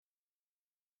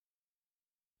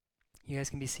You guys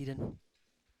can be seated.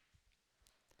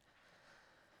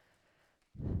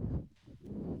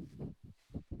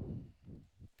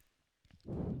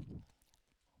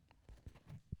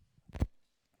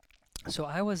 So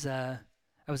I was at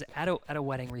a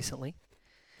wedding recently,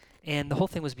 and the whole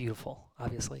thing was beautiful,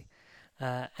 obviously.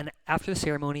 And after the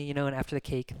ceremony, and after the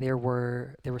cake, there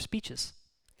were speeches,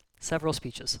 several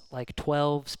speeches, like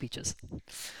 12 speeches.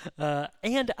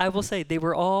 And I will say they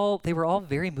were all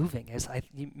very moving.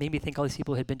 You made me think all these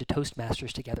people had been to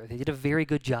Toastmasters together. They did a very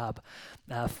good job,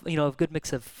 a good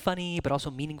mix of funny but also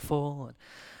meaningful.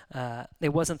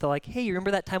 It wasn't the like, hey, you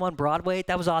remember that time on Broadway?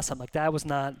 That was awesome. Like that was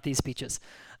not these speeches.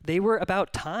 They were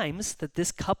about times that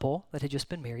this couple that had just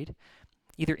been married,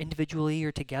 either individually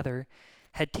or together,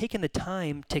 had taken the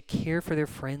time to care for their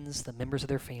friends, the members of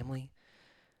their family.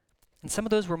 And some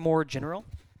of those were more general,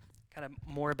 kind of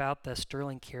more about the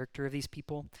sterling character of these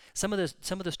people. Some of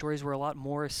the stories were a lot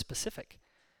more specific.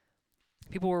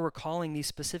 People were recalling these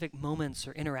specific moments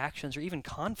or interactions or even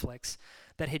conflicts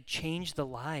that had changed the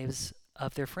lives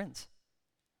of their friends.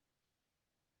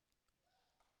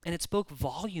 And it spoke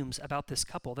volumes about this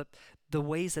couple, that the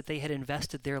ways that they had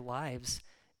invested their lives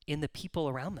in the people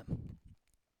around them.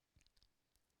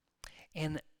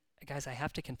 And guys, I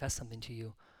have to confess something to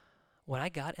you. When I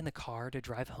got in the car to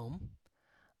drive home,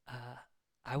 uh,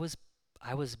 I was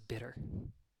I was bitter,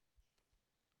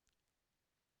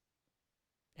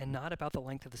 and not about the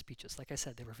length of the speeches. Like I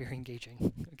said, they were very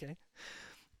engaging. Okay,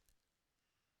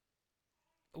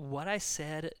 what I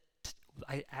said,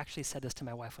 I actually said this to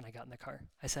my wife when I got in the car.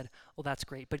 I said, "Well, that's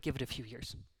great, but give it a few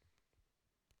years.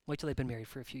 Wait till they've been married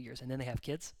for a few years, and then they have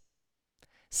kids.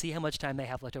 See how much time they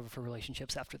have left over for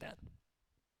relationships after that."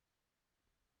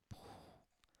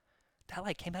 That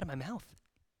like came out of my mouth,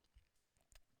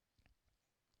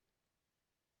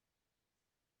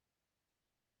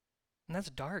 and that's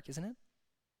dark, isn't it?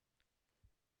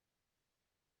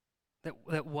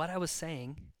 That what I was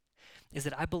saying is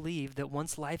that I believe that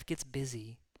once life gets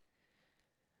busy,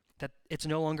 that it's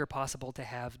no longer possible to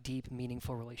have deep,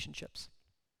 meaningful relationships.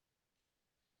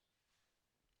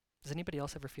 Does anybody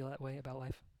else ever feel that way about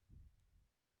life?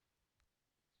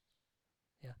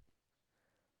 Yeah.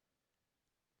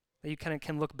 That you kind of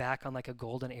can look back on like a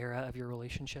golden era of your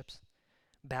relationships,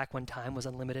 back when time was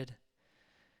unlimited,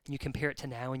 and you compare it to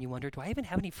now and you wonder, do I even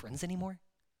have any friends anymore?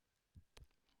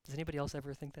 Does anybody else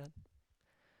ever think that?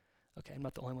 Okay, I'm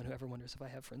not the only one who ever wonders if I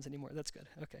have friends anymore. That's good.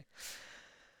 Okay.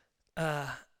 Uh,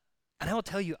 and I will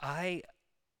tell you, I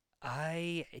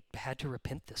had to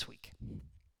repent this week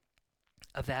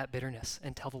of that bitterness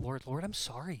and tell the Lord, Lord, I'm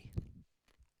sorry.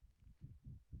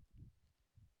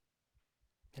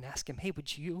 And ask him, hey,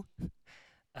 would you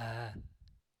uh,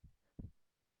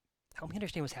 help me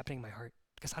understand what's happening in my heart?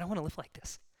 Because I don't want to live like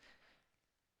this.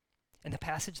 And the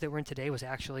passage that we're in today was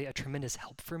actually a tremendous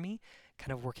help for me,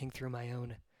 kind of working through my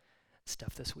own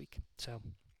stuff this week. So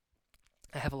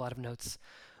I have a lot of notes.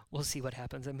 We'll see what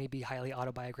happens. It may be highly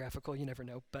autobiographical. You never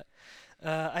know. But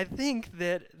I think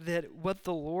that what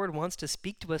the Lord wants to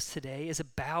speak to us today is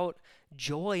about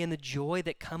joy and the joy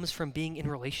that comes from being in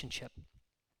relationship.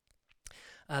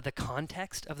 The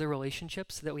context of the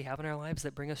relationships that we have in our lives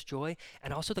that bring us joy,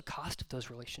 and also the cost of those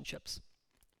relationships.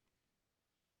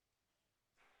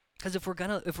 Because if we're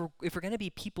gonna be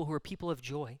people who are people of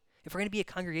joy, if we're gonna be a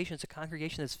congregation, it's a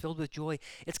congregation that's filled with joy.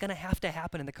 It's gonna have to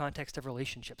happen in the context of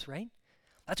relationships, right?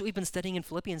 That's what we've been studying in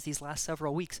Philippians these last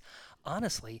several weeks.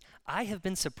 Honestly, I have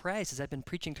been surprised as I've been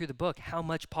preaching through the book how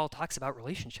much Paul talks about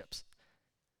relationships.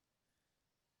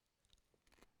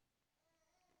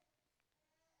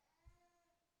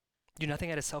 Do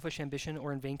nothing out of selfish ambition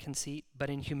or in vain conceit, but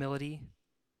in humility.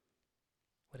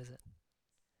 What is it?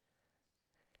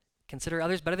 Consider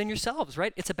others better than yourselves,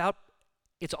 right?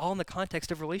 It's all in the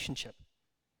context of relationship.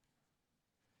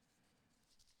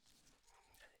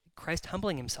 Christ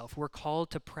humbling himself. We're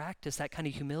called to practice that kind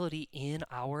of humility in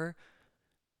our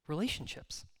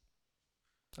relationships.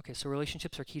 Okay, so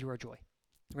relationships are key to our joy.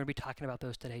 We're going to be talking about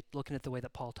those today, looking at the way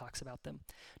that Paul talks about them,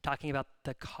 talking about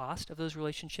the cost of those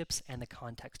relationships and the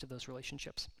context of those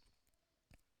relationships.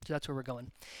 So that's where we're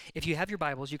going. If you have your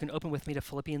Bibles, you can open with me to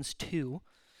Philippians 2.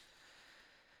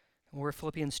 We're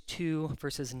Philippians 2,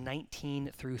 verses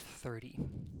 19 through 30.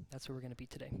 That's where we're going to be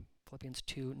today. Philippians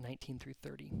 2, 19 through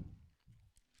 30.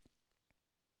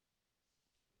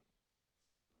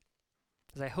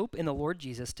 As I hope in the Lord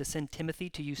Jesus to send Timothy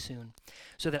to you soon,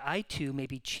 so that I too may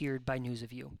be cheered by news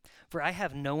of you. For I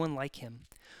have no one like him,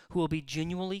 who will be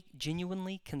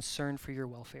genuinely concerned for your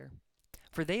welfare.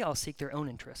 For they all seek their own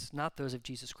interests, not those of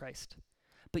Jesus Christ.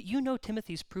 But you know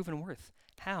Timothy's proven worth,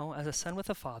 how, as a son with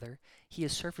a father, he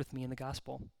has served with me in the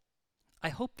gospel. I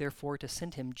hope, therefore, to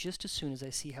send him just as soon as I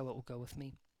see how it will go with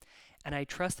me. And I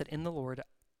trust in the Lord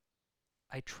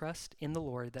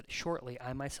that shortly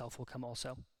I myself will come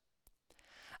also.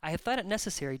 I have thought it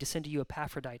necessary to send to you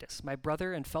Epaphroditus, my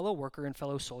brother and fellow worker and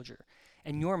fellow soldier,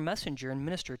 and your messenger and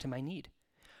minister to my need.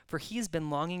 For he has been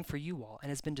longing for you all, and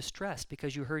has been distressed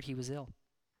because you heard he was ill.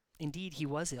 Indeed, he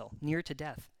was ill, near to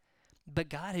death. But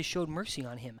God has showed mercy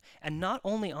on him, and not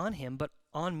only on him, but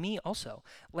on me also,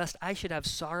 lest I should have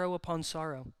sorrow upon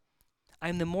sorrow. I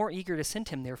am the more eager to send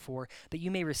him, therefore, that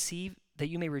you may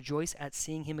rejoice at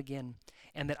seeing him again,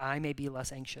 and that I may be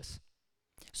less anxious.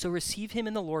 So receive him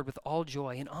in the Lord with all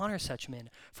joy, and honor such men,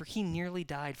 for he nearly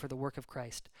died for the work of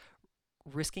Christ,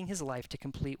 risking his life to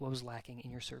complete what was lacking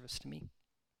in your service to me.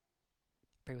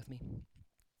 Pray with me.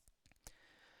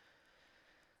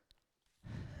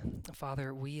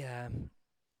 Father, we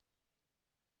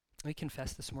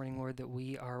confess this morning, Lord, that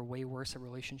we are way worse at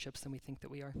relationships than we think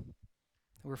that we are.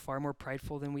 We're far more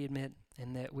prideful than we admit,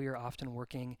 and that we are often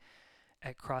working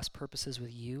at cross purposes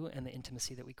with you and the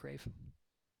intimacy that we crave.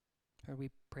 Lord,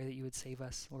 we pray that you would save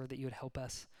us, Lord, that you would help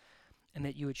us, and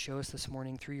that you would show us this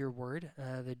morning through your word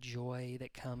the joy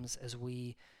that comes as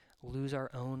we lose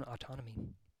our own autonomy.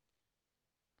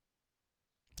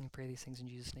 We pray these things in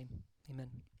Jesus' name. Amen.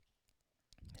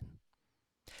 Amen.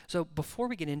 So before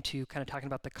we get into kind of talking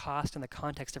about the cost and the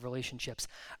context of relationships,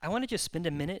 I want to just spend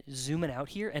a minute zooming out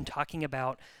here and talking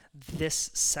about this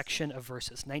section of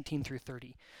verses, 19 through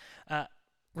 30.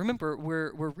 Remember,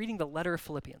 we're reading the letter of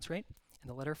Philippians, right? And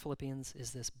the letter of Philippians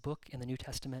is this book in the New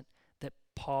Testament that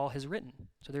Paul has written.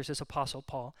 So there's this apostle,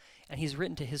 Paul, and he's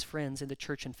written to his friends in the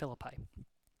church in Philippi.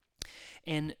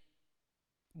 And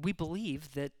we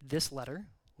believe that this letter,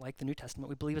 like the New Testament,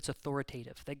 we believe it's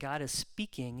authoritative, that God is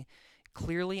speaking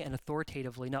clearly and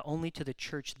authoritatively not only to the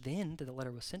church then that the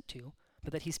letter was sent to,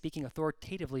 but that he's speaking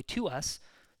authoritatively to us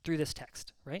through this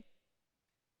text, right?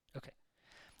 Okay.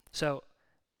 So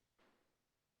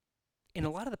in a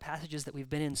lot of the passages that we've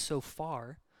been in so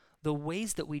far, the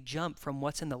ways that we jump from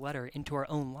what's in the letter into our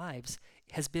own lives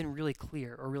has been really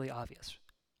clear or really obvious.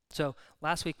 So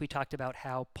last week we talked about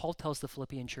how Paul tells the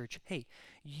Philippian church, hey,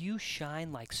 you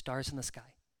shine like stars in the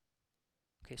sky.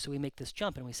 Okay, so we make this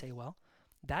jump and we say, well,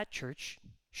 that church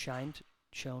shined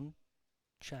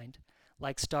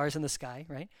like stars in the sky,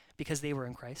 right? Because they were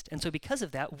in Christ. And so because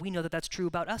of that, we know that that's true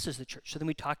about us as the church. So then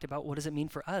we talked about what does it mean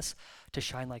for us to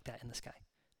shine like that in the sky.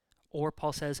 Or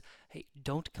Paul says, hey,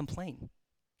 don't complain.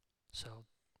 So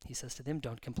he says to them,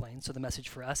 don't complain. So the message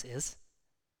for us is,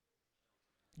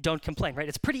 don't complain, right?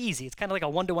 It's pretty easy. It's kind of like a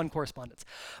one-to-one correspondence.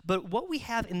 But what we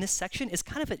have in this section is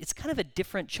kind of a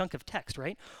different chunk of text,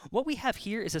 right? What we have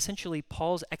here is essentially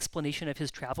Paul's explanation of his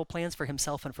travel plans for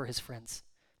himself and for his friends.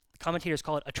 Commentators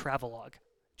call it a travelogue,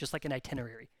 just like an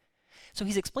itinerary. So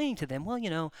he's explaining to them,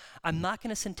 well, I'm not going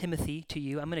to send Timothy to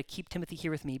you. I'm going to keep Timothy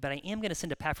here with me, but I am going to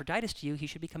send Epaphroditus to you. He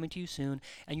should be coming to you soon,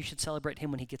 and you should celebrate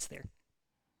him when he gets there.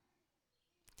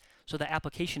 So the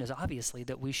application is obviously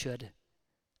that we should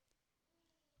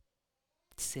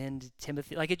send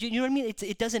Timothy, you know what I mean?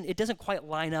 It doesn't quite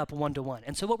line up one-to-one.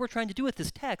 And so what we're trying to do with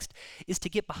this text is to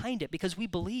get behind it, because we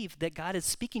believe that God is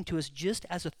speaking to us just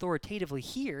as authoritatively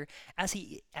here as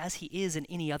he is in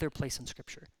any other place in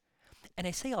Scripture. And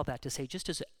I say all that to say, just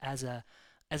as an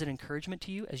encouragement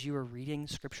to you as you are reading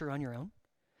Scripture on your own,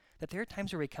 that there are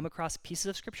times where we come across pieces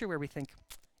of Scripture where we think,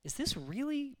 is this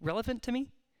really relevant to me?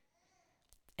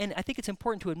 And I think it's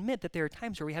important to admit that there are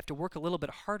times where we have to work a little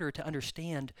bit harder to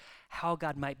understand how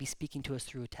God might be speaking to us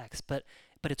through a text, but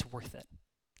it's worth it.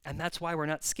 And that's why we're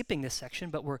not skipping this section,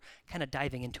 but we're kind of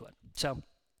diving into it. So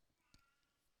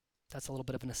that's a little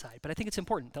bit of an aside. But I think it's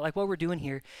important that what we're doing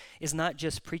here is not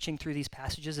just preaching through these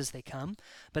passages as they come,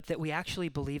 but that we actually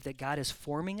believe that God is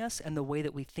forming us and the way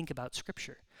that we think about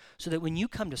Scripture. So that when you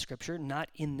come to Scripture, not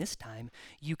in this time,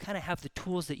 you kind of have the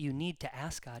tools that you need to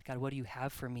ask God, what do you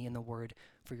have for me in the Word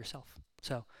for yourself?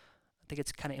 So I think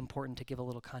it's kind of important to give a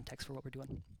little context for what we're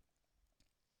doing.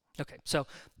 Okay, so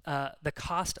the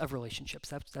cost of relationships.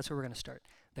 That's where we're going to start.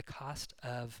 The cost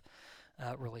of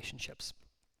relationships.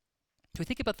 So we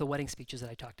think about the wedding speeches that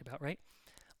I talked about, right?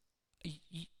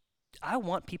 I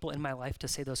want people in my life to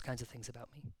say those kinds of things about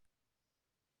me.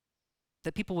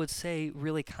 That people would say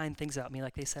really kind things about me,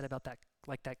 like they said about that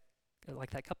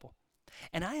couple.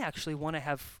 And I actually want to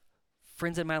have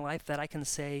friends in my life that I can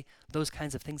say those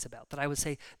kinds of things about. That I would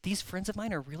say, these friends of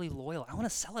mine are really loyal. I want to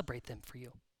celebrate them for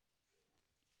you.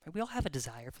 Right? We all have a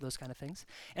desire for those kind of things.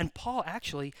 And Paul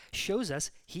actually shows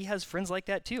us he has friends like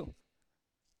that too.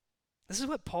 This is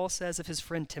what Paul says of his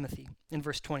friend Timothy in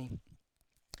verse 20.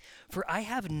 For I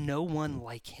have no one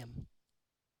like him.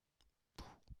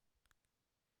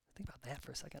 Think about that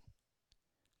for a second.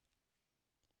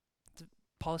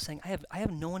 Paul is saying, I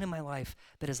have no one in my life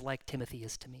that is like Timothy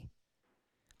is to me.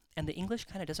 And the English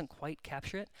kind of doesn't quite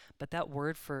capture it, but that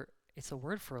word for, it's a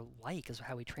word for like is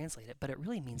how we translate it, but it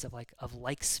really means of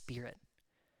like spirit.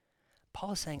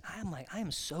 Paul is saying, I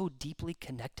am so deeply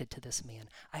connected to this man.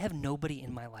 I have nobody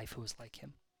in my life who is like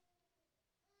him.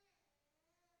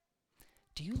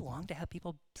 Do you long to have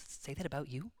people say that about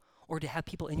you? Or to have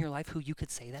people in your life who you could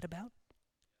say that about?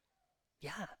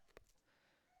 Yeah.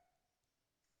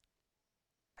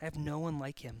 I have no one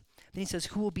like him. Then he says,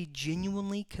 who will be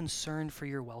genuinely concerned for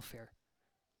your welfare.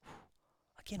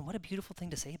 Again, what a beautiful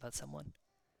thing to say about someone.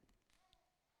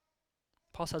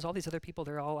 Paul says all these other people,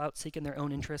 they're all out seeking their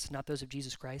own interests, not those of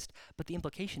Jesus Christ. But the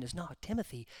implication is not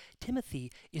Timothy.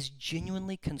 Timothy is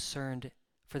genuinely concerned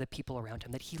for the people around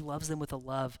him, that he loves them with a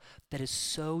love that is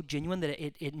so genuine that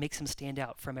it makes him stand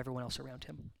out from everyone else around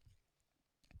him.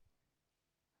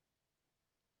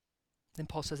 Then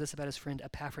Paul says this about his friend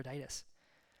Epaphroditus.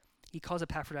 He calls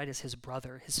Epaphroditus his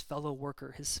brother, his fellow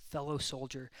worker, his fellow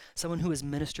soldier, someone who has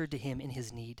ministered to him in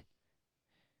his need.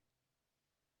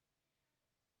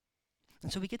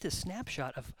 And so we get this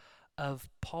snapshot of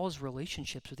Paul's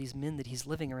relationships with these men that he's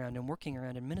living around and working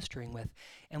around and ministering with.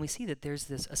 And we see that there's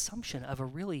this assumption of a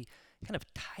really kind of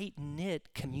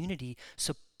tight-knit community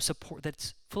support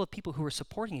that's full of people who are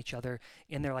supporting each other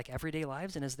in their everyday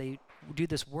lives and as they do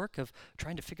this work of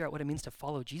trying to figure out what it means to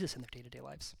follow Jesus in their day-to-day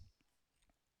lives.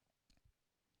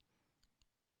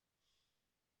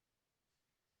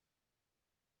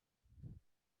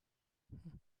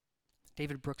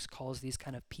 David Brooks calls these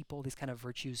kind of people, these kind of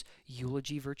virtues,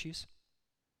 eulogy virtues.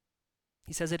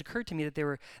 He says, it occurred to me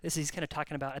that he's kind of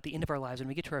talking about at the end of our lives, when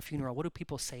we get to our funeral, what do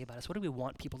people say about us? What do we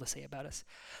want people to say about us?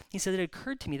 He said, it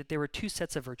occurred to me that there were two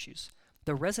sets of virtues,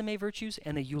 the resume virtues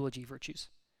and the eulogy virtues.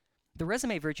 The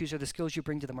resume virtues are the skills you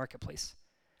bring to the marketplace.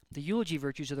 The eulogy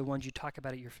virtues are the ones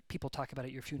people talk about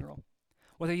at your funeral.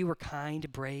 Whether you were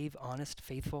kind, brave, honest,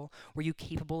 faithful, were you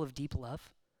capable of deep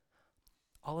love?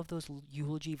 All of those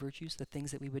eulogy virtues, the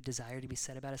things that we would desire to be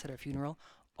said about us at our funeral,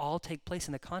 all take place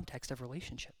in the context of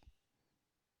relationship.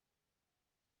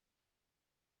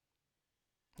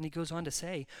 And he goes on to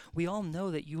say, we all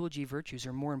know that eulogy virtues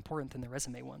are more important than the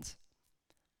resume ones.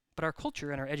 But our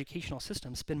culture and our educational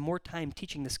system spend more time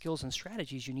teaching the skills and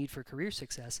strategies you need for career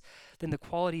success than the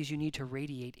qualities you need to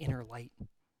radiate inner light.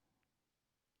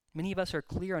 Many of us are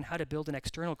clear on how to build an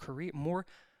external career, more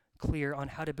clear on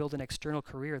how to build an external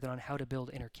career than on how to build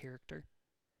inner character.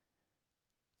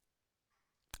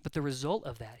 But the result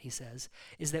of that, he says,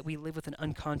 is that we live with an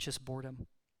unconscious boredom,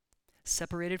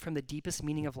 separated from the deepest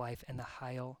meaning of life and the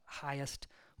highest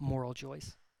moral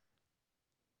joys.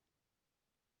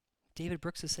 David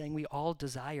Brooks is saying we all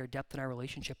desire depth in our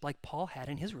relationship like Paul had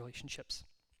in his relationships.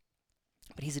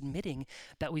 But he's admitting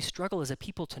that we struggle as a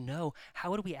people to know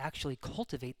how do we actually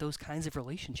cultivate those kinds of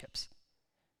relationships.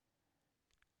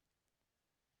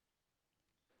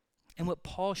 And what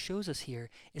Paul shows us here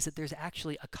is that there's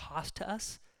actually a cost to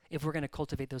us if we're going to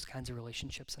cultivate those kinds of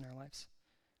relationships in our lives.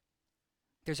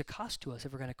 There's a cost to us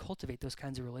if we're going to cultivate those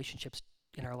kinds of relationships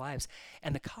in our lives.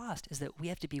 And the cost is that we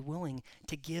have to be willing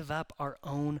to give up our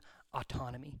own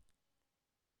autonomy.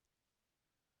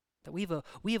 That we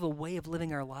have a way of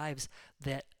living our lives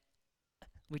that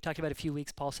we talked about a few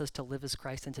weeks. Paul says to live as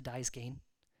Christ and to die as gain.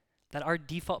 That our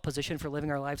default position for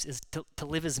living our lives is to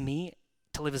live as me,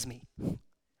 to live as me.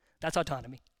 That's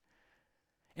autonomy.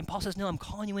 And Paul says, no, I'm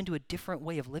calling you into a different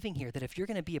way of living here, that if you're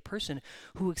going to be a person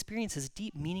who experiences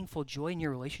deep, meaningful joy in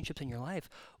your relationships in your life,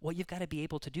 what you've got to be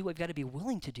able to do, what you've got to be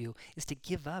willing to do, is to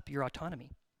give up your autonomy.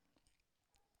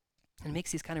 And it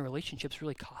makes these kind of relationships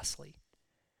really costly.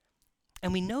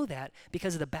 And we know that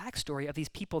because of the backstory of these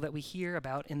people that we hear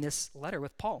about in this letter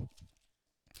with Paul.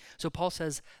 So Paul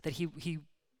says that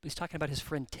he's talking about his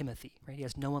friend Timothy, right? He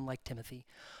has no one like Timothy.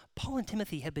 Paul and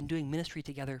Timothy had been doing ministry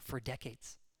together for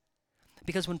decades.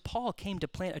 Because when Paul came to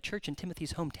plant a church in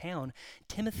Timothy's hometown,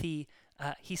 Timothy,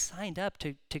 he signed up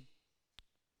to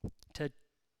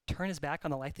turn his back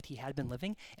on the life that he had been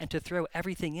living and to throw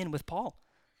everything in with Paul.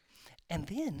 And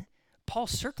then Paul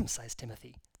circumcised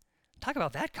Timothy. Talk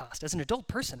about that cost as an adult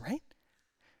person, right?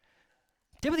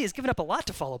 Timothy has given up a lot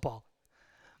to follow Paul.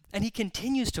 And he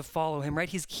continues to follow him, right?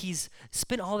 He's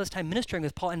spent all this time ministering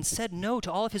with Paul and said no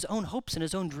to all of his own hopes and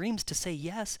his own dreams to say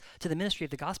yes to the ministry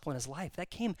of the gospel in his life.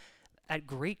 That came at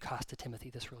great cost to Timothy,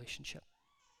 this relationship.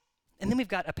 And then we've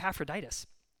got Epaphroditus.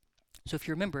 So if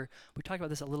you remember, we talked about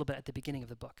this a little bit at the beginning of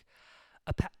the book.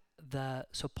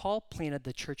 So Paul planted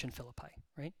the church in Philippi,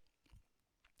 right?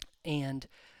 And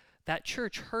that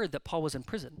church heard that Paul was in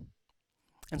prison.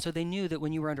 And so they knew that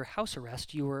when you were under house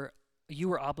arrest, you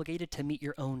were obligated to meet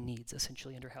your own needs,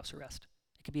 essentially, under house arrest.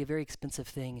 It could be a very expensive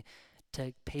thing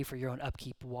to pay for your own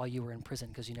upkeep while you were in prison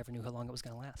because you never knew how long it was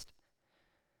going to last.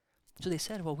 So they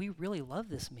said, well, we really love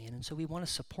this man, and so we want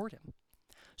to support him.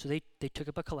 So they took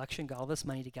up a collection, got all this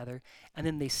money together, and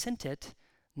then they sent it,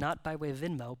 not by way of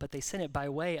Venmo, but they sent it by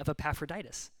way of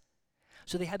Epaphroditus.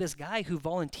 So they had this guy who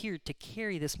volunteered to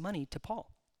carry this money to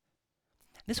Paul.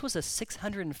 This was a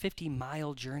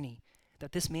 650-mile journey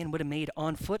that this man would have made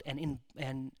on foot and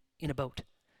in a boat,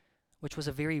 which was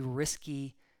a very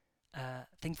risky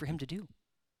thing for him to do.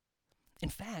 In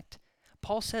fact,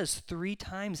 Paul says 3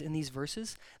 times in these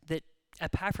verses that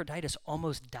Epaphroditus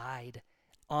almost died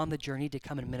on the journey to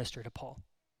come and minister to Paul.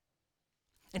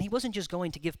 And he wasn't just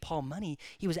going to give Paul money,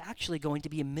 he was actually going to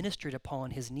be a minister to Paul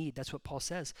in his need. That's what Paul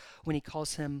says when he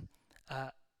calls him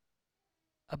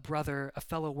a brother, a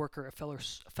fellow worker, a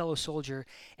fellow soldier,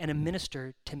 and a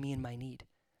minister to me in my need.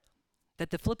 That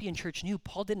the Philippian church knew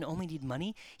Paul didn't only need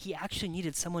money, he actually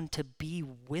needed someone to be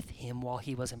with him while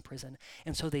he was in prison.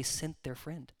 And so they sent their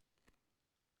friend.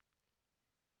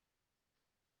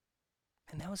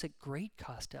 And that was at great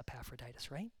cost to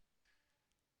Epaphroditus, right?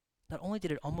 Not only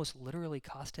did it almost literally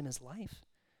cost him his life,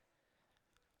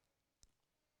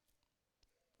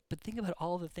 but think about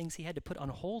all the things he had to put on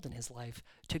hold in his life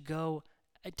to go,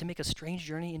 to make a strange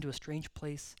journey into a strange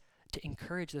place to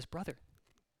encourage this brother.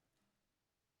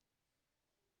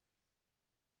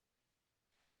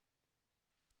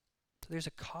 So there's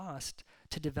a cost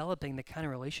to developing the kind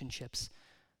of relationships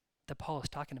that Paul is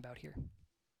talking about here.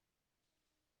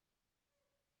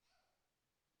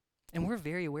 And we're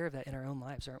very aware of that in our own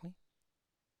lives, aren't we?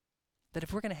 That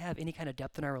if we're going to have any kind of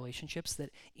depth in our relationships,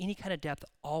 that any kind of depth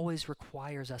always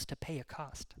requires us to pay a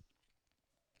cost.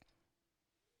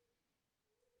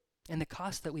 And the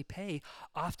cost that we pay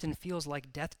often feels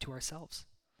like death to ourselves,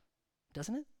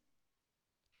 doesn't it?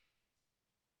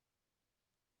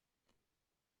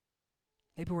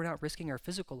 Maybe we're not risking our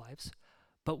physical lives,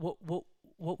 but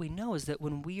what we know is that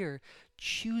when we are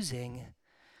choosing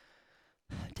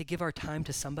to give our time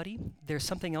to somebody, there's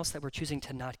something else that we're choosing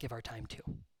to not give our time to.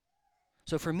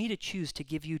 So for me to choose to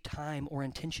give you time or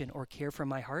intention or care from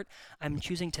my heart, I'm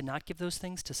choosing to not give those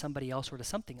things to somebody else or to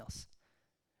something else.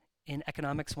 In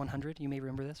Economics 100, you may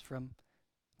remember this from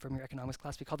your economics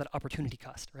class, we call that opportunity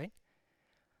cost, right?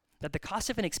 That the cost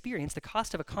of an experience, the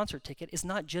cost of a concert ticket, is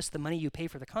not just the money you pay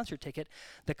for the concert ticket.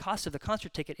 The cost of the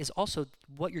concert ticket is also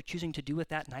what you're choosing to do with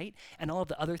that night and all of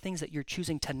the other things that you're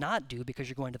choosing to not do because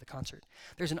you're going to the concert.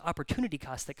 There's an opportunity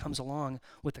cost that comes along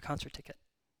with the concert ticket.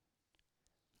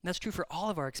 And that's true for all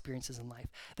of our experiences in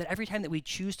life. That every time that we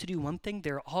choose to do one thing,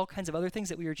 there are all kinds of other things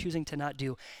that we are choosing to not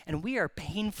do. And we are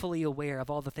painfully aware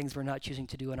of all the things we're not choosing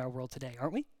to do in our world today,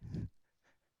 aren't we?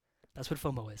 That's what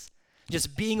FOMO is.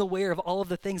 Just being aware of all of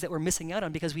the things that we're missing out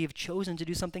on because we have chosen to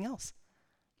do something else.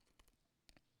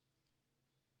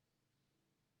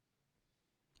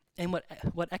 And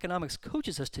what economics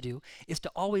coaches us to do is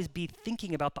to always be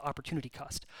thinking about the opportunity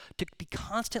cost, to be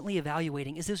constantly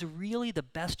evaluating, is this really the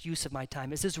best use of my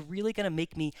time? Is this really going to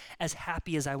make me as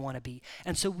happy as I want to be?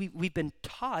 And so we've been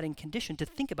taught and conditioned to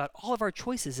think about all of our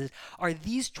choices. Are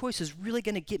these choices really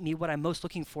going to get me what I'm most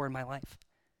looking for in my life?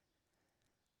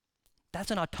 That's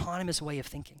an autonomous way of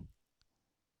thinking.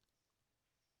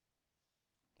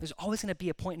 There's always going to be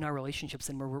a point in our relationships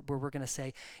where we're going to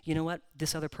say, you know what,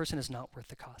 this other person is not worth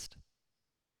the cost.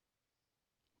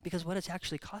 Because what it's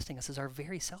actually costing us is our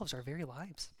very selves, our very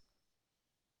lives.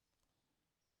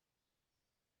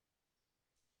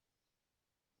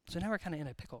 So now we're kind of in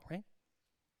a pickle, right?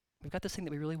 We've got this thing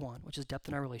that we really want, which is depth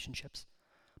in our relationships.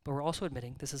 But we're also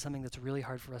admitting this is something that's really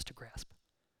hard for us to grasp.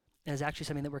 And it's actually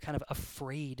something that we're kind of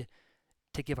afraid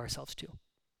to give ourselves to.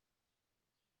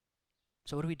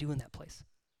 So what do we do in that place?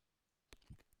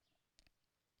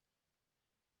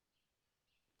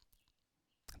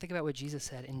 Think about what Jesus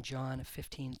said in John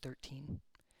 15:13.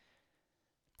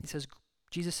 He says,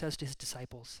 Jesus says to his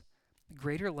disciples,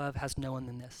 "Greater love has no one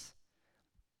than this,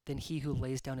 than he who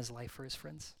lays down his life for his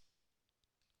friends."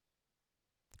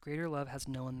 Greater love has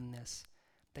no one than this,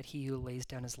 that he who lays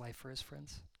down his life for his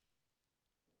friends.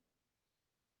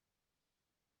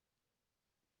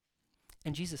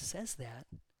 And Jesus says that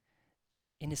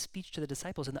in his speech to the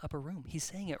disciples in the upper room. He's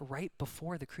saying it right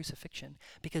before the crucifixion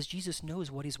because Jesus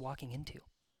knows what he's walking into.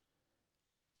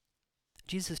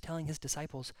 Jesus is telling his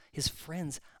disciples, his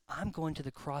friends, I'm going to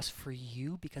the cross for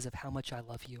you because of how much I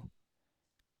love you.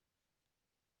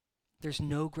 There's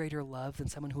no greater love than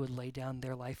someone who would lay down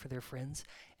their life for their friends.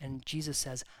 And Jesus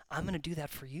says, I'm going to do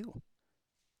that for you.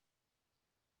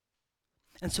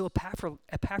 And so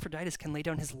Epaphroditus can lay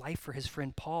down his life for his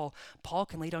friend Paul. Paul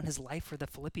can lay down his life for the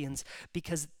Philippians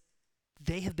because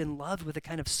they have been loved with a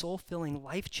kind of soul-filling,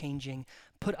 life-changing,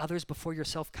 put others before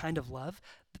yourself kind of love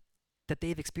that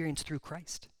they've experienced through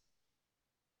Christ.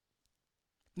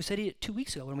 We studied it 2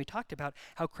 weeks ago when we talked about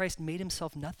how Christ made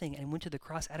himself nothing and went to the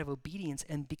cross out of obedience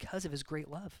and because of his great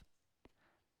love.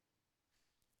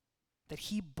 That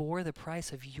he bore the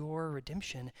price of your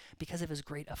redemption because of his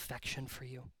great affection for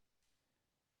you.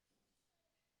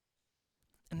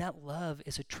 And that love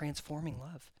is a transforming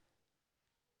love.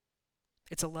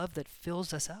 It's a love that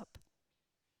fills us up.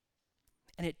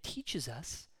 And it teaches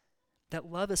us that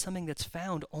love is something that's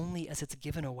found only as it's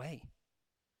given away.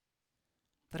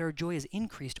 That our joy is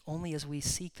increased only as we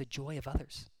seek the joy of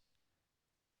others.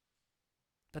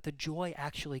 That the joy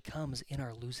actually comes in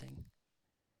our losing.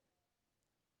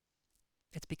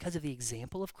 It's because of the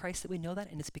example of Christ that we know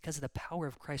that, and it's because of the power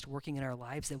of Christ working in our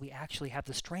lives that we actually have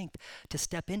the strength to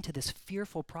step into this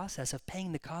fearful process of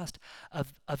paying the cost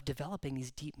of developing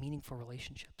these deep, meaningful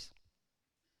relationships.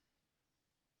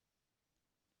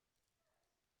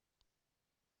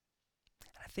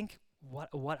 And I think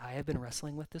what I have been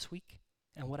wrestling with this week,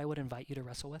 and what I would invite you to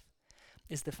wrestle with,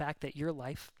 is the fact that your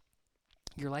life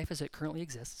as it currently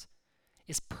exists,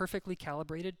 is perfectly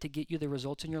calibrated to get you the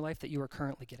results in your life that you are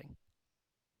currently getting.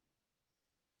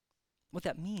 What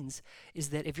that means is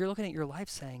that if you're looking at your life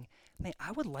saying, man,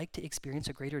 I would like to experience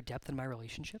a greater depth in my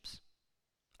relationships.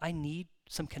 I need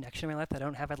some connection in my life that I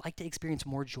don't have. I'd like to experience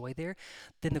more joy there.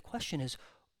 Then the question is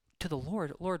to the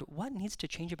Lord, what needs to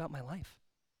change about my life?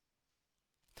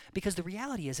 Because the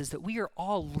reality is that we are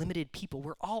all limited people.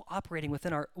 We're all operating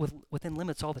within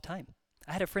limits all the time.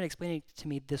 I had a friend explaining it to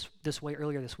me this way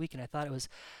earlier this week, and I thought it was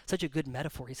such a good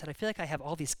metaphor. He said, I feel like I have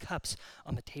all these cups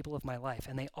on the table of my life,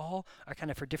 and they all are kind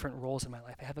of for different roles in my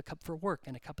life. I have a cup for work,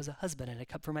 and a cup as a husband, and a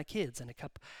cup for my kids, and a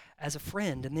cup as a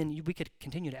friend. And then we could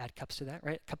continue to add cups to that,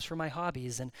 right? Cups for my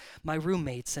hobbies and my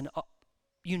roommates, and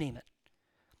you name it.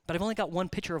 But I've only got one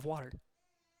pitcher of water.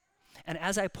 And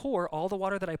as I pour, all the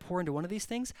water that I pour into one of these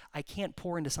things, I can't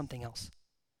pour into something else.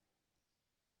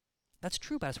 That's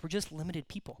true about us. We're just limited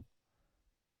people.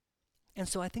 And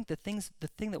so I think the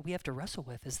thing that we have to wrestle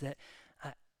with is that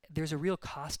there's a real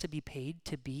cost to be paid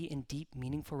to be in deep,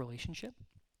 meaningful relationship.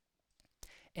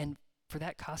 And for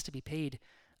that cost to be paid,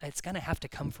 it's going to have to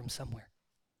come from somewhere.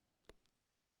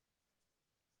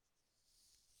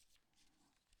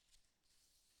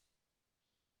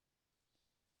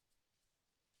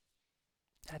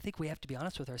 I think we have to be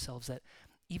honest with ourselves that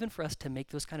even for us to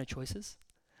make those kind of choices,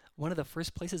 one of the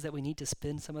first places that we need to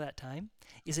spend some of that time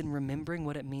is in remembering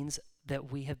what it means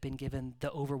that we have been given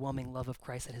the overwhelming love of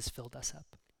Christ that has filled us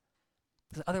up.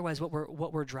 Because otherwise, what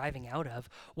we're driving out of,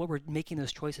 what we're making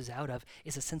those choices out of,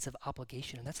 is a sense of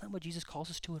obligation, and that's not what Jesus calls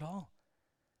us to at all.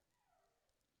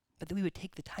 But that we would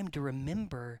take the time to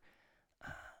remember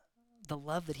the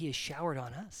love that he has showered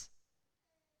on us,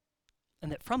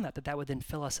 and that from that would then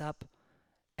fill us up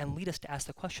and lead us to ask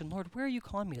the question, Lord, where are you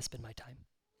calling me to spend my time?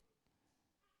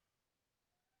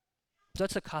 So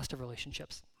that's the cost of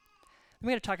relationships. Then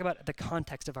we're going to talk about the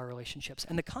context of our relationships.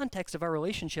 And the context of our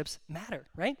relationships matter,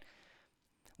 right?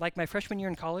 Like my freshman year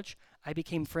in college, I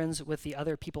became friends with the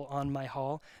other people on my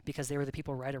hall because they were the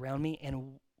people right around me,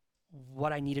 and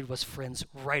what I needed was friends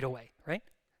right away, right?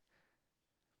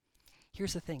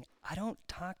 Here's the thing. I don't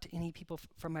talk to any people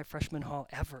from my freshman hall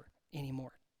ever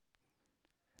anymore.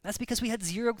 That's because we had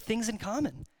zero things in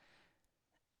common,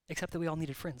 except that we all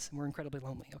needed friends, and we're incredibly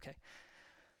lonely, okay?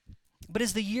 But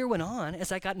as the year went on,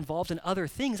 as I got involved in other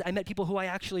things, I met people who I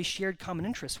actually shared common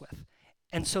interests with.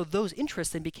 And so those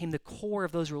interests then became the core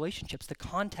of those relationships, the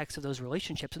context of those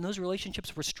relationships, and those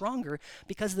relationships were stronger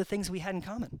because of the things we had in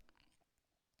common.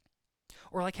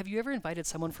 Or like, have you ever invited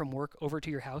someone from work over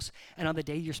to your house, and on the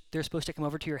day they're supposed to come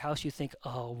over to your house, you think,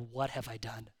 oh, what have I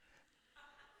done?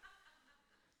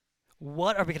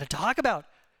 What are we going to talk about?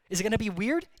 Is it going to be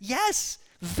weird? Yes.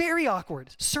 Very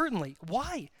awkward. Certainly.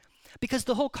 Why? Because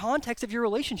the whole context of your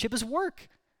relationship is work.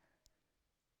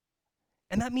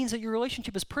 And that means that your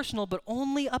relationship is personal, but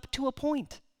only up to a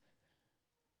point.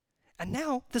 And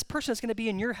now this person is going to be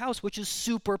in your house, which is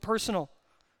super personal.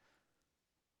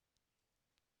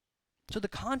 So the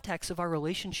context of our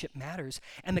relationship matters,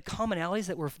 and the commonalities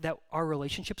that our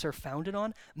relationships are founded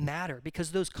on matter,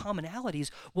 because those commonalities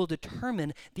will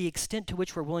determine the extent to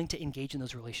which we're willing to engage in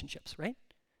those relationships, right?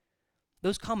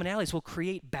 Those commonalities will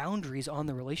create boundaries on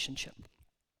the relationship.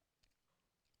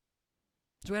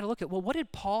 So we had to look at, well, what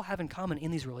did Paul have in common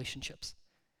in these relationships?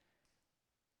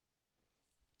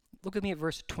 Look with me at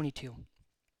verse 22.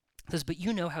 It says, but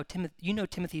you know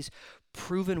Timothy's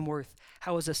proven worth,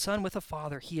 how as a son with a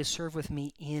father he has served with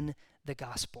me in the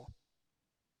gospel.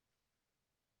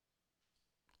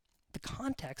 The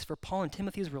context for Paul and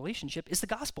Timothy's relationship is the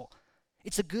gospel.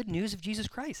 It's the good news of Jesus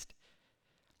Christ.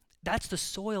 That's the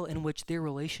soil in which their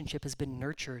relationship has been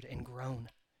nurtured and grown,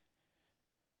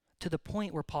 to the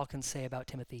point where Paul can say about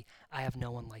Timothy, I have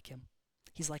no one like him.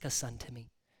 He's like a son to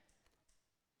me.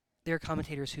 There are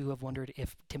commentators who have wondered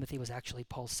if Timothy was actually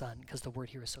Paul's son, because the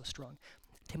word here is so strong.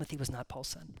 Timothy was not Paul's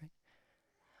son, right?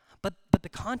 But the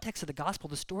context of the gospel,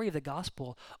 the story of the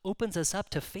gospel, opens us up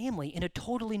to family in a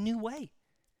totally new way.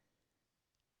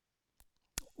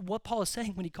 What Paul is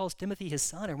saying when he calls Timothy his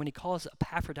son, or when he calls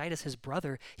Epaphroditus his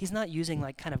brother, he's not using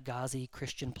like kind of gauzy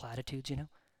Christian platitudes, you know,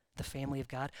 the family of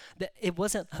God. It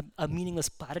wasn't a meaningless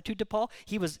platitude to Paul.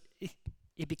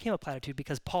 It became a platitude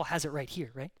because Paul has it right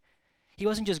here, right? He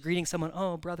wasn't just greeting someone,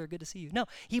 oh, brother, good to see you. No,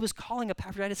 he was calling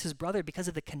Epaphroditus his brother because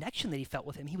of the connection that he felt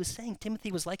with him. He was saying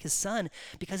Timothy was like his son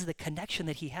because of the connection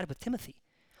that he had with Timothy.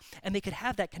 And they could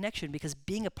have that connection because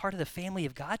being a part of the family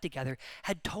of God together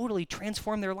had totally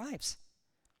transformed their lives.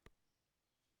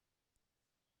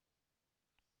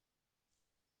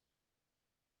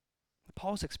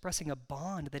 Paul was expressing a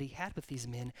bond that he had with these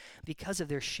men because of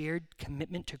their shared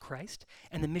commitment to Christ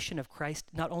and the mission of Christ,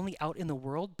 not only out in the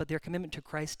world, but their commitment to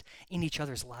Christ in each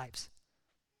other's lives.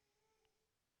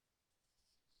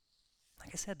 Like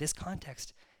I said, this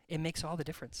context, it makes all the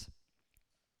difference.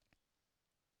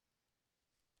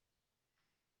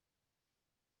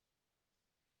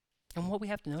 And what we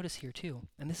have to notice here too,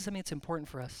 and this is something that's important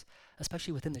for us,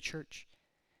 especially within the church,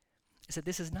 is that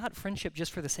this is not friendship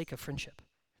just for the sake of friendship.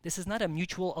 This is not a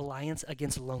mutual alliance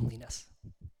against loneliness,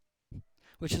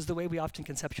 which is the way we often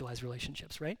conceptualize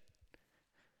relationships, right?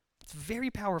 It's very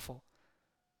powerful.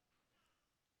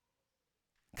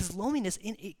 Because loneliness,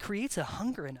 it creates a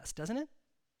hunger in us, doesn't it?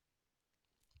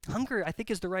 Hunger, I think,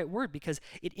 is the right word because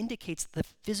it indicates the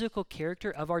physical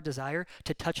character of our desire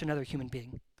to touch another human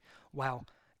being. Wow,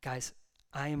 guys,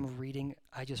 I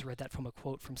just read that from a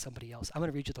quote from somebody else. I'm going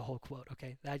to read you the whole quote,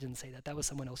 okay? I didn't say that. That was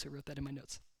someone else who wrote that in my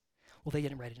notes. Well, they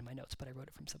didn't write it in my notes, but I wrote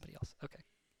it from somebody else. Okay.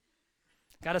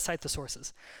 Got to cite the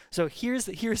sources. So here's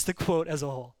the quote as a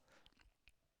whole,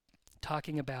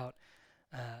 talking about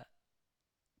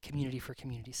community for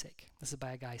community's sake. This is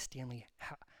by a guy, Stanley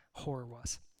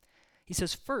Horwath. He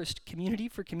says, first, community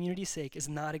for community's sake is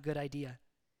not a good idea.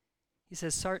 He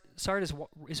says, Sard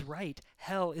is right.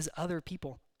 Hell is other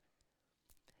people.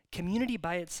 Community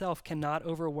by itself cannot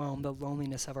overwhelm the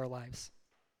loneliness of our lives.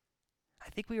 I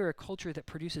think we are a culture that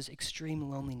produces extreme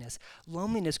loneliness.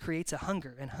 Loneliness creates a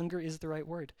hunger, and hunger is the right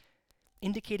word,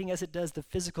 indicating as it does the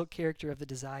physical character of the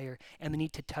desire and the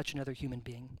need to touch another human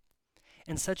being.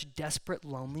 And such desperate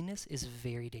loneliness is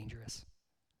very dangerous.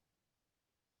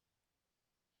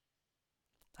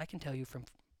 I can tell you from,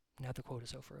 now the quote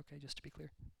is over, okay, just to be clear.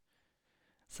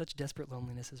 Such desperate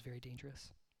loneliness is very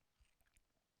dangerous.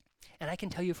 And I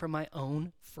can tell you from my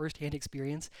own firsthand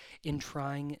experience in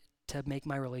trying to make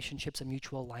my relationships a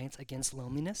mutual alliance against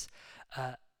loneliness,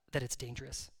 that it's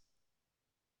dangerous.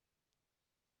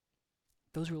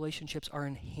 Those relationships are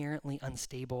inherently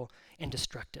unstable and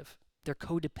destructive. They're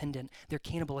codependent. They're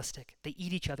cannibalistic. They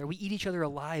eat each other. We eat each other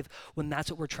alive when that's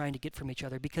what we're trying to get from each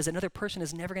other, because another person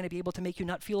is never going to be able to make you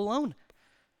not feel alone.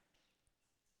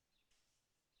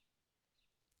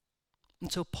 And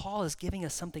so Paul is giving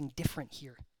us something different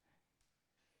here.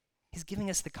 He's giving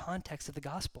us the context of the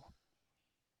gospel.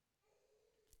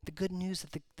 The good news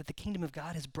that the kingdom of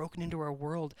God has broken into our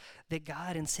world, that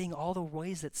God, in seeing all the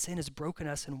ways that sin has broken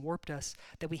us and warped us,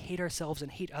 that we hate ourselves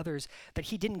and hate others, that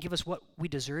he didn't give us what we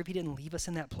deserve, he didn't leave us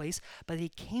in that place, but he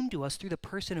came to us through the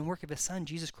person and work of his son,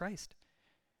 Jesus Christ.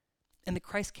 And that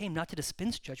Christ came not to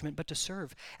dispense judgment, but to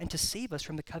serve and to save us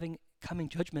from the coming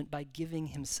judgment by giving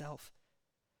himself.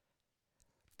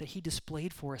 That he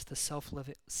displayed for us the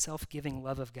self-giving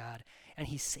love of God, and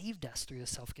he saved us through the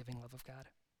self-giving love of God.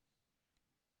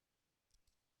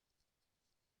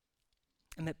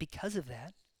 And that because of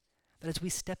that as we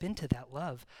step into that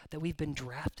love, that we've been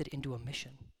drafted into a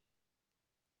mission.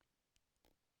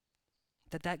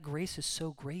 That grace is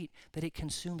so great that it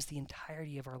consumes the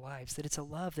entirety of our lives, that it's a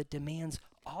love that demands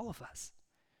all of us.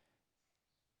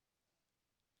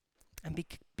 And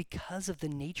because of the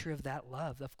nature of that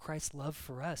love, of Christ's love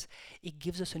for us, it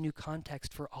gives us a new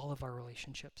context for all of our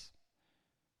relationships.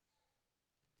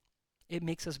 It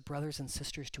makes us brothers and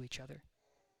sisters to each other.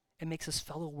 It makes us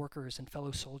fellow workers and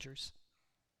fellow soldiers.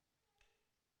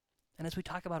 And as we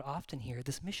talk about often here,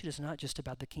 this mission is not just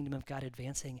about the kingdom of God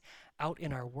advancing out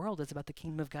in our world, it's about the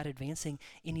kingdom of God advancing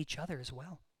in each other as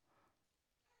well.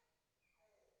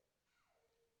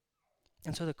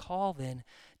 And so the call then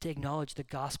to acknowledge the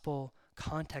gospel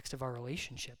context of our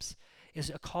relationships is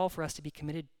a call for us to be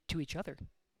committed to each other.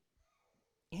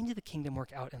 and do the kingdom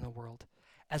work out in the world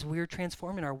as we're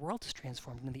transformed and our world is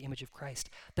transformed into the image of Christ.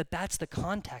 That's the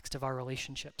context of our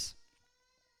relationships.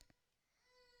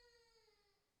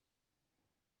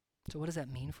 So what does that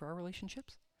mean for our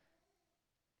relationships?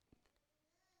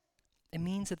 It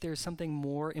means that there's something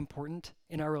more important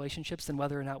in our relationships than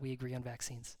whether or not we agree on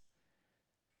vaccines,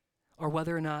 or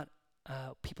whether or not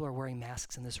people are wearing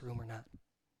masks in this room or not.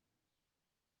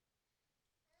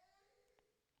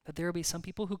 That there will be some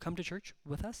people who come to church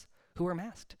with us who are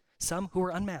masked, some who are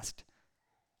unmasked.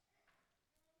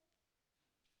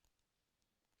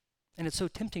 And it's so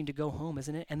tempting to go home,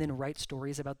 isn't it, and then write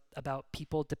stories about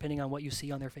people depending on what you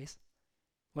see on their face,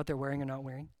 what they're wearing or not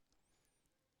wearing.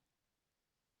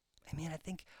 And man, I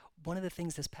think one of the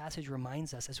things this passage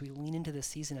reminds us as we lean into this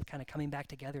season of kind of coming back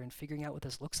together and figuring out what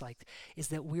this looks like is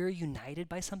that we're united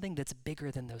by something that's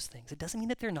bigger than those things. It doesn't mean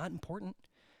that they're not important.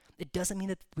 It doesn't mean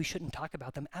that we shouldn't talk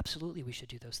about them. Absolutely, we should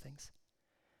do those things.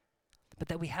 But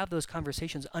that we have those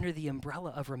conversations under the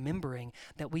umbrella of remembering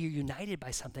that we are united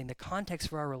by something. The context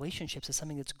for our relationships is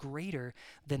something that's greater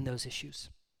than those issues.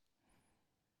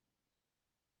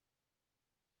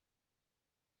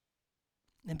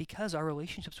 And because our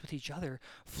relationships with each other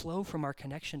flow from our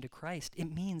connection to Christ,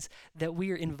 it means that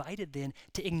we are invited then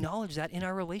to acknowledge that in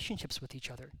our relationships with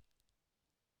each other.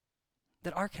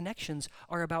 That our connections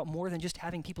are about more than just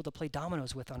having people to play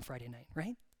dominoes with on Friday night,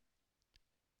 right?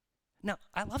 Now,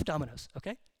 I love dominoes,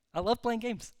 okay? I love playing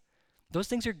games. Those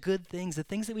things are good things. The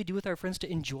things that we do with our friends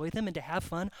to enjoy them and to have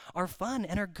fun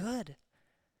and are good.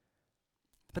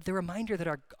 But the reminder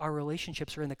that our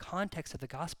relationships are in the context of the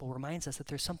gospel reminds us that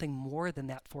there's something more than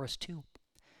that for us too.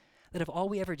 That if all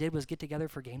we ever did was get together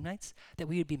for game nights, that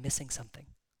we would be missing something.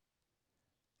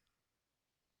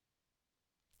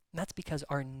 And that's because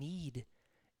our need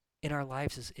in our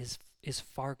lives is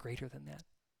far greater than that.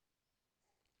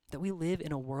 That we live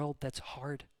in a world that's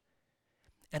hard,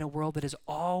 and a world that is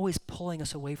always pulling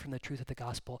us away from the truth of the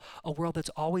gospel, a world that's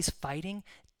always fighting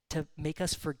to make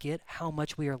us forget how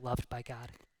much we are loved by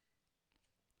God.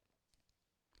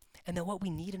 And that what we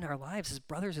need in our lives is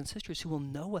brothers and sisters who will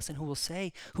know us and who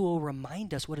will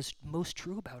remind us what is most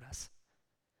true about us.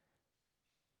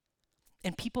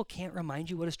 And people can't remind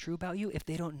you what is true about you if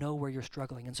they don't know where you're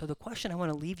struggling. And so the question I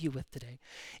want to leave you with today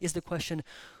is the question,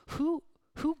 who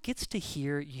gets to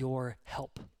hear your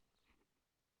help?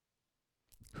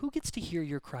 Who gets to hear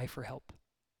your cry for help?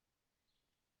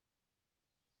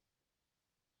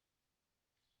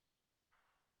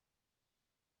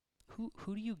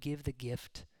 Who do you give the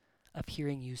gift of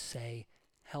hearing you say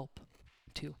help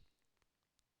to?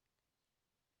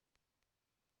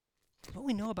 What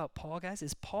we know about Paul, guys,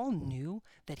 is Paul knew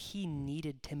that he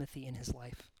needed Timothy in his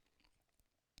life.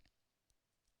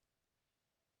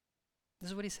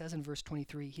 This is what he says in verse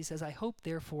 23. He says, I hope,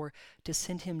 therefore, to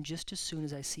send him just as soon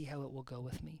as I see how it will go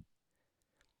with me.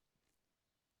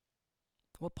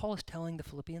 What Paul is telling the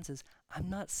Philippians is, I'm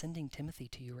not sending Timothy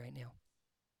to you right now.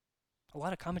 A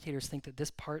lot of commentators think that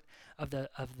this part of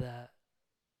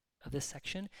this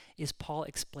section is Paul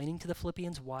explaining to the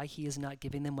Philippians why he is not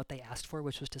giving them what they asked for,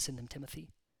 which was to send them Timothy.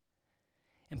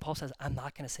 And Paul says, I'm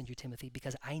not going to send you Timothy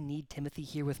because I need Timothy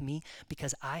here with me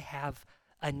because I have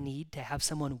a need to have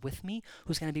someone with me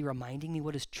who's going to be reminding me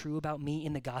what is true about me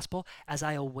in the gospel as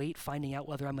I await finding out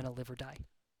whether I'm going to live or die.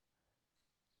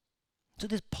 So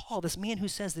this Paul, this man who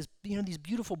says this, these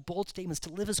beautiful, bold statements, to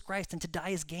live as Christ and to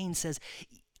die as gain, says,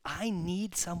 I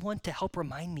need someone to help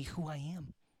remind me who I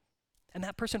am. And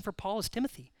that person for Paul is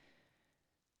Timothy.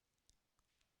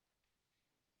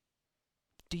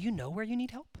 Do you know where you need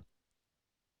help?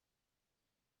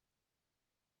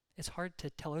 It's hard to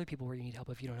tell other people where you need help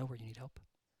if you don't know where you need help.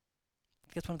 I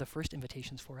think that's one of the first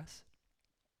invitations for us.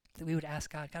 That we would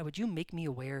ask God, would you make me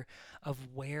aware of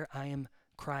where I am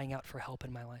crying out for help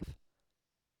in my life?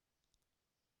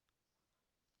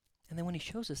 And then when he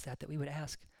shows us that we would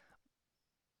ask,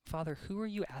 Father, who are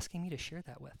you asking me to share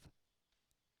that with?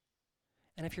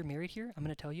 And if you're married here, I'm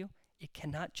going to tell you, it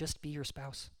cannot just be your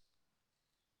spouse.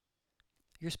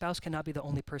 Your spouse cannot be the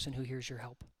only person who hears your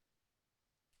help.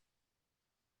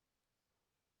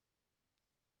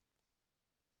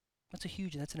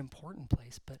 That's an important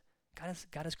place, but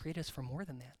God has created us for more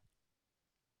than that.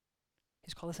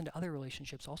 He's called us into other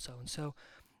relationships also. And so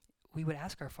we would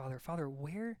ask our Father,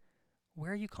 where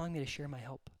are you calling me to share my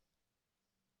help?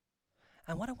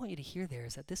 And what I want you to hear there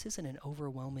is that this isn't an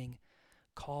overwhelming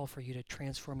call for you to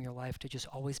transform your life to just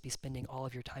always be spending all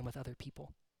of your time with other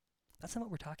people. That's not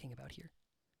what we're talking about here.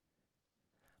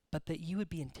 But that you would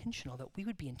be intentional, that we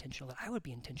would be intentional, that I would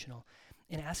be intentional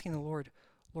in asking the Lord,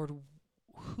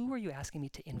 who are you asking me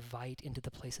to invite into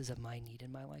the places of my need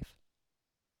in my life?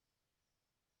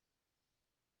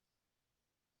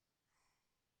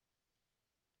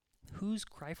 Whose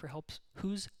cries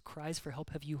for help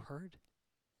have you heard?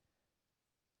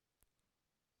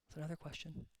 That's another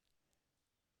question.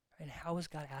 And how is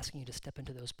God asking you to step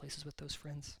into those places with those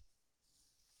friends?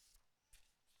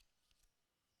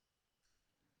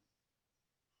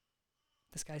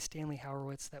 This guy, Stanley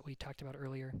Hauerwitz, that we talked about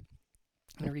earlier,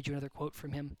 I'm going to read you another quote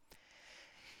from him.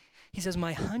 He says,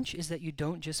 "My hunch is that you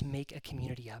don't just make a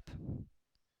community up.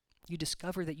 You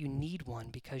discover that you need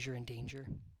one because you're in danger.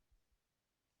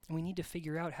 And we need to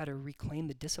figure out how to reclaim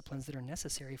the disciplines that are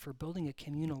necessary for building a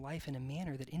communal life in a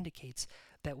manner that indicates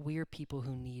that we're people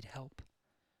who need help.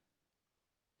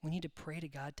 We need to pray to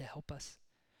God to help us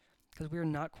because we're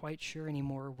not quite sure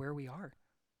anymore where we are.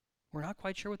 We're not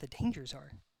quite sure what the dangers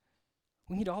are.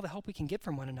 We need all the help we can get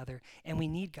from one another, and we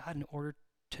need God in order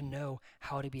to know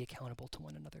how to be accountable to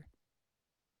one another."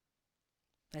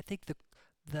 I think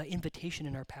the invitation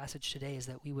in our passage today is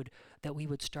that we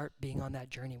would start being on that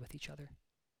journey with each other.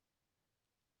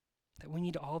 That we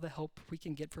need all the help we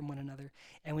can get from one another,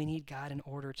 and we need God in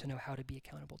order to know how to be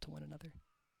accountable to one another.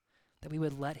 That we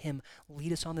would let him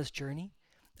lead us on this journey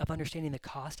of understanding the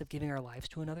cost of giving our lives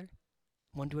to another,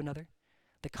 one to another,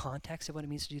 the context of what it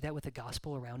means to do that with the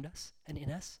gospel around us and in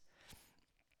us,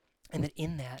 and that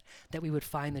in that we would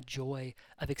find the joy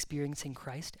of experiencing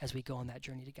Christ as we go on that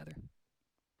journey together.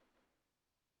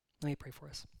 Let me pray for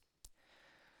us.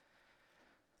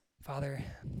 Father,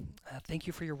 thank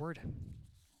you for your word.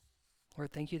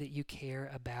 Lord, thank you that you care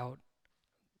about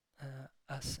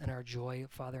us and our joy,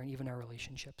 Father, and even our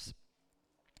relationships.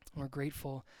 And we're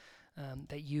grateful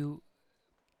that you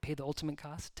paid the ultimate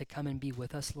cost to come and be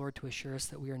with us, Lord, to assure us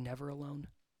that we are never alone.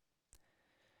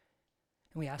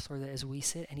 And we ask, Lord, that as we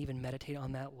sit and even meditate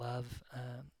on that love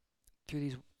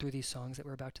through these songs that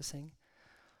we're about to sing,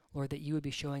 Lord, that you would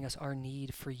be showing us our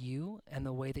need for you and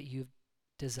the way that you've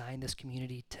designed this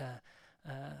community to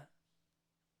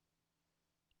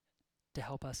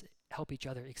help each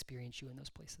other experience you in those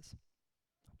places.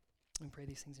 We pray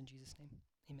these things in Jesus' name.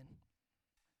 Amen.